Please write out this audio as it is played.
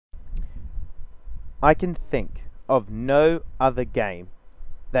I can think of no other game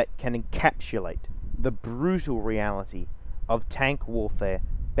that can encapsulate the brutal reality of tank warfare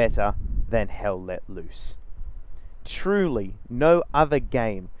better than Hell Let Loose. Truly, no other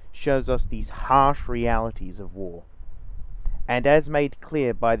game shows us these harsh realities of war. And as made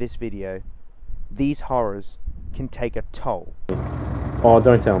clear by this video, these horrors can take a toll. Oh,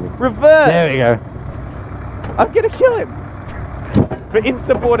 don't tell me. Reverse! There we go. I'm gonna kill him! For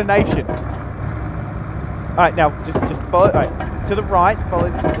insubordination. Alright, now, just follow, alright, to the right, follow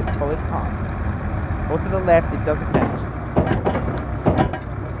this path. Or to the left, it doesn't match.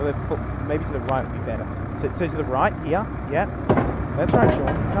 Or maybe to the right would be better. So to the right, here, yeah. That's right,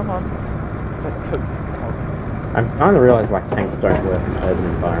 Sean, come on. It's like cozy photography. I'm starting to realise why tanks don't work in urban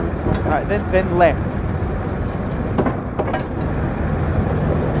environments. Alright, then left.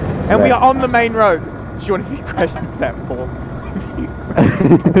 And we are on the main road. Sean, if you crash into that wall, if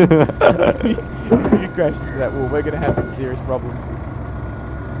you crash into that wall, we're going to have some serious problems.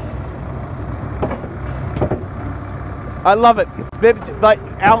 I love it. They're, like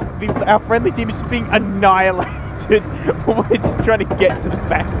our friendly team is just being annihilated. We're just trying to get to the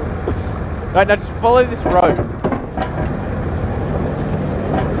battle. Right, now just follow this road.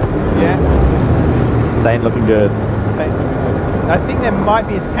 Yeah. This ain't looking good. Same. I think there might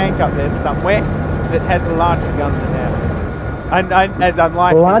be a tank up there somewhere that has a larger gun than ours. As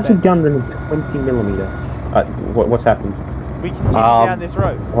unlikely. A larger gun than a 20mm. What's happened? We continue down this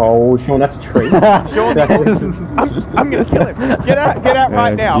road. Oh, Sean, that's a tree. Sean, I'm gonna kill him. Get out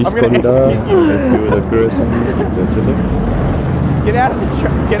right now. I'm gonna execute you. Get out of the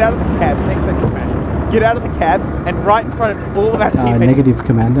cab. Next second, man. Get out of the cab and right in front of all of our teammates. Negative,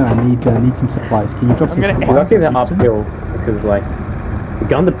 Commander. I need some supplies. Can you drop some supplies? I think they're uphill because like the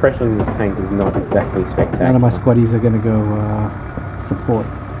gun depression on this tank is not exactly spectacular. None of my squaddies are going to go support.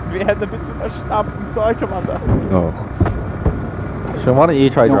 We had the bits of the schnapps inside, Commander. Oh. So why don't you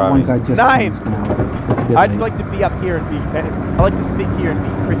try driving? One guy just now, it's a bit I late. just like to be up here and be. I like to sit here and be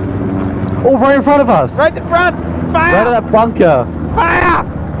critical. Oh, right in front of us! Right in front! Fire! Right at that bunker! Fire!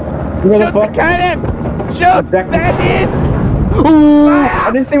 Shoot the cannon! Shoot! There it is! Ooh! Fire!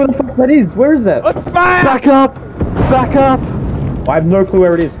 I didn't see what the fuck that is. Where is that? Let's fire! Back up! Back up! I have no clue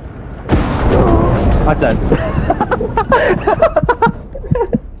where it is. I'm dead.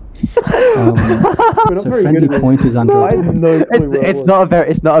 So friendly point is under. I have no clue where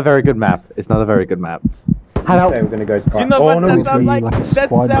It's not a very good map. It's not a very good map. How we're gonna go. Do you know what that sounds like? like a That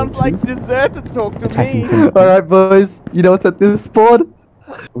squad sounds or like two. deserter talk to me. Alright, boys. You know what's at this spawn?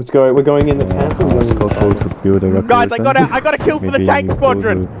 Let's go. We're going in the castle. Guys, I got a kill for the tank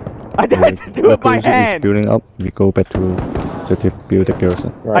squadron. I had to do it by hand. Building up, we go back to build the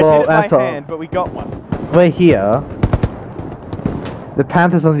garrison. I Well, did it by that's all. hand, but we got one. We're here. The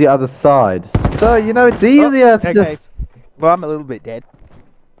Panther's on the other side. So, you know, it's easier to Okay. just... Well, I'm a little bit dead.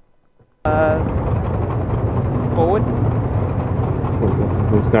 Forward.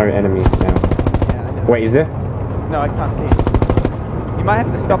 There's no enemies now. Yeah, I know. Wait, is there? No, I can't see it. You might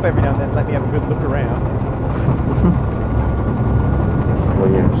have to stop every now and then and let me have a good look around. Well,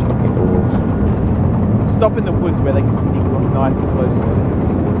 yeah, just looking at the walls. Stop in the woods where they can sneak up nice and close to us.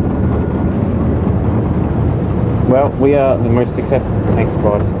 Well, we are the most successful tank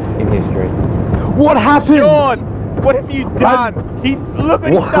squad in history. What happened? Sean! What have you done? Look what he's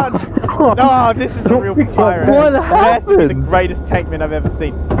done! Oh, this is a real pirate. What That has to be the happened? greatest tankman I've ever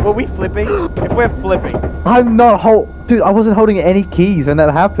seen. Were we flipping? If we're flipping. I'm not Dude, I wasn't holding any keys when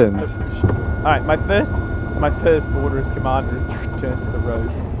that happened. Alright, my first order as commander is to return to the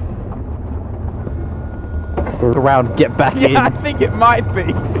road. Around, get back in. Yeah, I think it might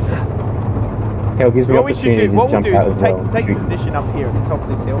be. Hell, gives me What we should opportunity do, to what we'll jump do is out we'll as take well. take a position up here at the top of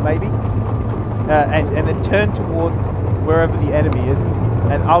this hill, maybe, and then turn towards wherever the enemy is,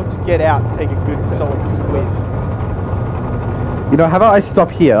 and I'll just get out and take a good solid squiz. You know, how about I stop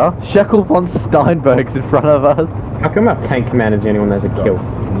here? Shekel von Steinberg's in front of us. How come our tank commander's the only one that has a kill?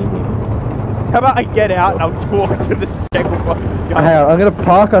 How about I get out and I'll talk to the Shacklebots guy? Hey, I'm gonna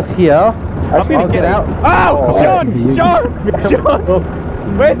park us here. I'm gonna I'll get out. Oh, Oh. Sean!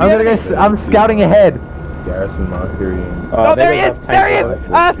 Where's the I'm enemy? gonna go. I'm scouting ahead. Garrison Mercury. Oh, there he is! There he is!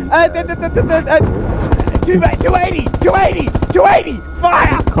 280! 280! 280!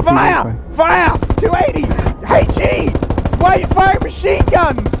 Fire! Copy, Fire! okay. Fire! 280! Hey, G! Why are you firing machine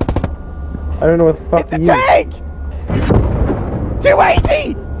guns? I don't know what the fuck It's a he is. tank!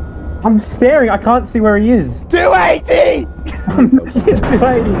 280! I'm staring. I can't see where he is. 280! I'm looking at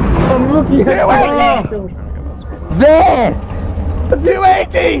 280. I'm looking at 280! There.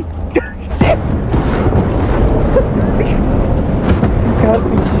 280! Shit! I can't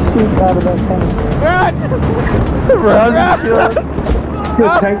see shit. shoot out of that tank. Run! Run, Sean. The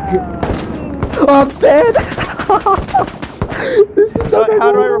tank. Oh, I'm dead! This is So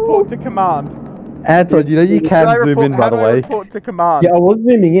how do I report to command? Anton, you know you can How do I zoom report- in, by how the do I way. report to command? Yeah, I was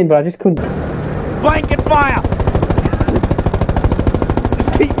zooming in, but I just couldn't. Blanket fire!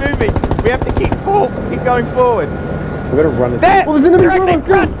 Just keep moving. We have to keep going forward. We gotta run it. There! Oh, there's an enemy Directly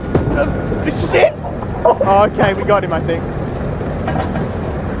below us. front! Shit! Oh, okay, we got him, I think.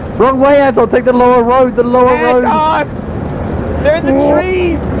 Wrong way, Anton. Take the lower road. The lower road. Anton! They're in the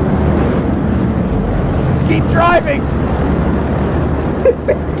trees! Just keep driving!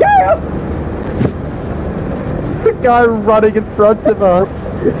 The guy running in front of us.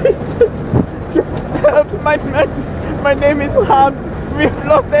 my name is Hans. We've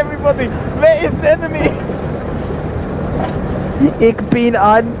lost everybody. Where is the enemy? Ich bin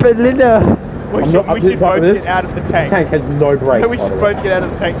ein Berliner. We I'm should, not- we should both this- get out of the The tank. tank has no brakes. No, we by should the way. both get out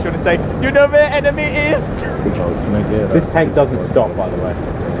of the tank, Sean, and say, you know where enemy is? Oh, can I get This tank doesn't stop, by the way.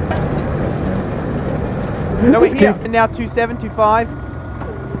 No, we're here. Now 27, 25.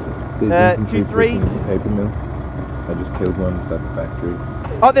 2-3. Paper mill. I just killed one inside the factory.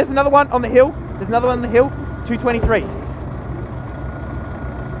 Oh, there's another one on the hill. There's another one on the hill. 223. I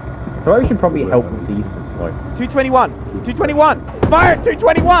feel like we should probably help with these. Like, 221. 221. Fire at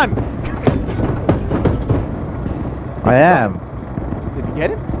 221. I am. Did you get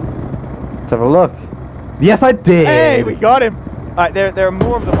him? Let's have a look. Yes, I did. Hey, we got him. Alright, there are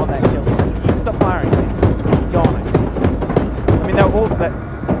more of them on that hill. You stop firing. Keep going. I mean, they're all that.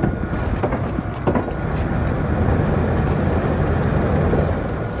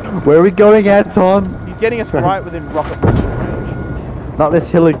 Where are we going, Anton? He's getting us right within rocket launcher range. Not this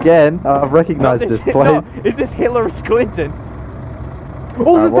hill again. I've recognized Not this place. no, is this Hillary Clinton?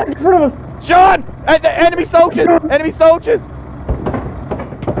 oh, there's a tank in front of us! Sean! Enemy soldiers! Enemy soldiers!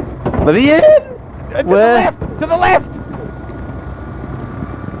 Let me in. To the Where? left! To the left!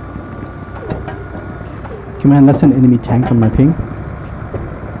 Command, that's an enemy tank on my ping.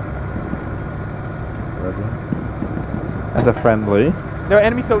 As a friendly. There are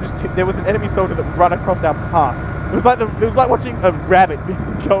enemy soldiers too. There was an enemy soldier that ran across our path. It was like watching a rabbit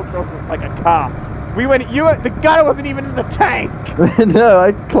go across like a car. We went. The guy wasn't even in the tank. No,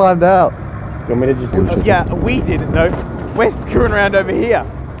 I climbed out. You want me to just... Yeah, we didn't know. We're screwing around over here.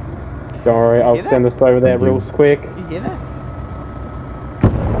 Don't worry, I'll Hear that? send this over there real quick. You hear that?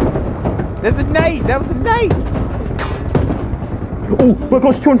 There's a nade. That was a nade. Oh, my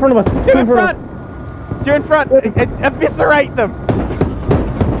gosh, two in front of us! Two in front. Two in front. Eviscerate them.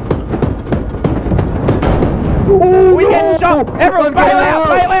 Oh, We get shot. Everyone, bail out!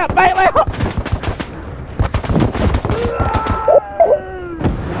 Bail out! Bail out!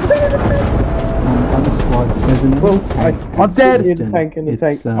 Other squads, there's an enemy tank. I'm dead. In the tank, in the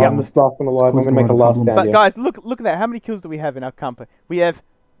tank. It's, I'm the last one alive. I'm causing gonna make a a lot last of stand. problems. But guys, look at that. How many kills do we have in our company? We have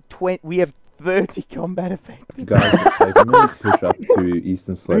 30 combat effective. Guys, the paper mill push up to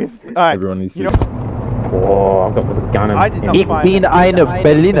Eastern Slope. Alright, Everyone needs to. Oh, I've got the gun. I did not Ich fire. bin eine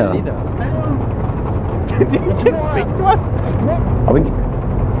Berliner. Did you just speak to us? Am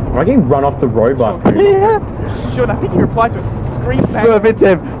I getting run off the road by? Yeah. Sean, I think he replied to us. Scream back. Swerve into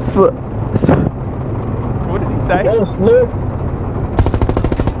him. What did he say?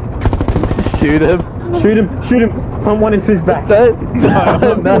 Shoot him. Shoot him! Shoot him! Pump one into his back. No,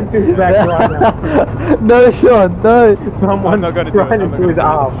 no, Into his back right now. no, Sean, no. Pump one not gonna do it, right I'm not into his gonna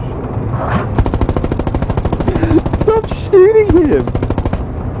arm. Stop shooting him.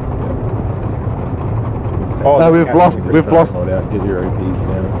 Oh, No, we've okay. lost. We've lost. Hold out, get your OPs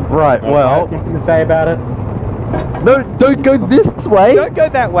down. Right. Well, Nothing to say about it. no, don't go this way. Don't go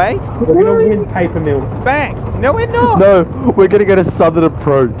that way. We're gonna win paper mill. Back. No, we're not. No, we're gonna go to southern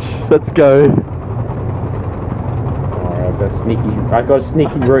approach. Let's go. I got a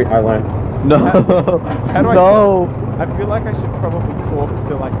sneaky route I learned. No. How do I- No. I feel like I should probably talk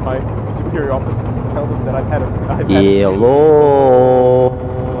to like my superior officers and tell them that I've had Hello.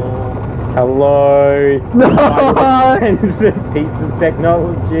 Hello. No. It's a piece of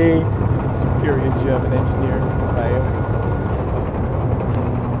technology. superior German engineering fail.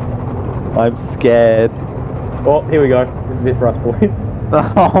 I'm scared. Oh, here we go. This is it for us, boys.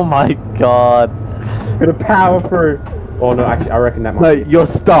 Oh my god. Gonna power through. Oh no, actually, I reckon that might. No, be it. you're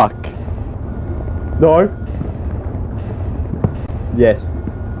stuck. No. Yes.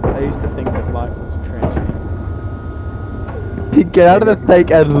 I used to think that life was a tragedy. Get out of the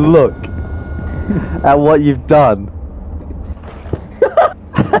tank and look at what you've done.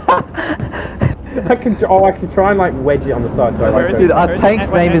 I can try and like wedge it on the side. So I Where like is go- Dude, our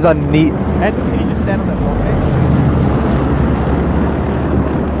tank's name is Unneat. Answer, can you just stand on that block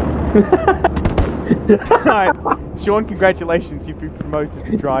Alright, Sean, congratulations, you've been promoted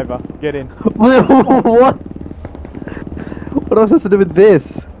to driver. Get in. What? What am I supposed to do with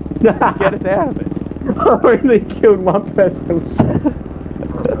this? Get us out of it. I've only killed one person.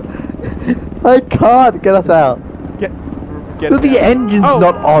 I can't get us out. Get The out. engine's Oh!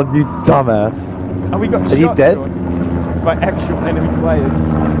 not on, you dumbass. Oh, we got Are shot, you dead? Sean, by actual enemy players.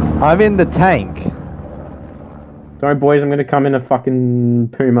 I'm in the tank. Sorry, boys, I'm gonna come in a fucking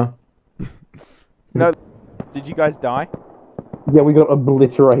Puma. No, did you guys die? Yeah, we got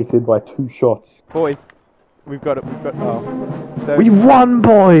obliterated by 2 shots. Boys, we've got it, oh. So, We won,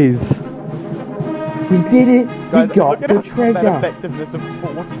 boys! We did it! guys, we got look at the that treasure! effectiveness of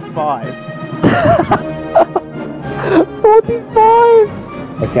 45.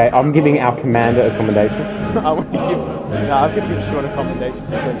 45! Okay, I'm giving our commander a commendation. I'm gonna give Sean a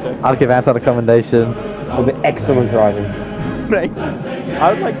commendation. I'll give Anton a commendation. For the excellent driving. Mate,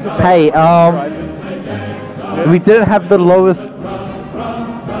 I would like to thank Hey, drivers. we didn't have the lowest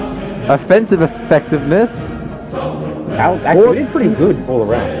offensive effectiveness. Actually, we did pretty good all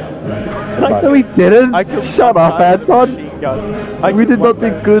around. No, we didn't. I killed Shut one up, guy with a Anton. machine gun. I We killed did one not do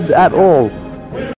guy. good at all.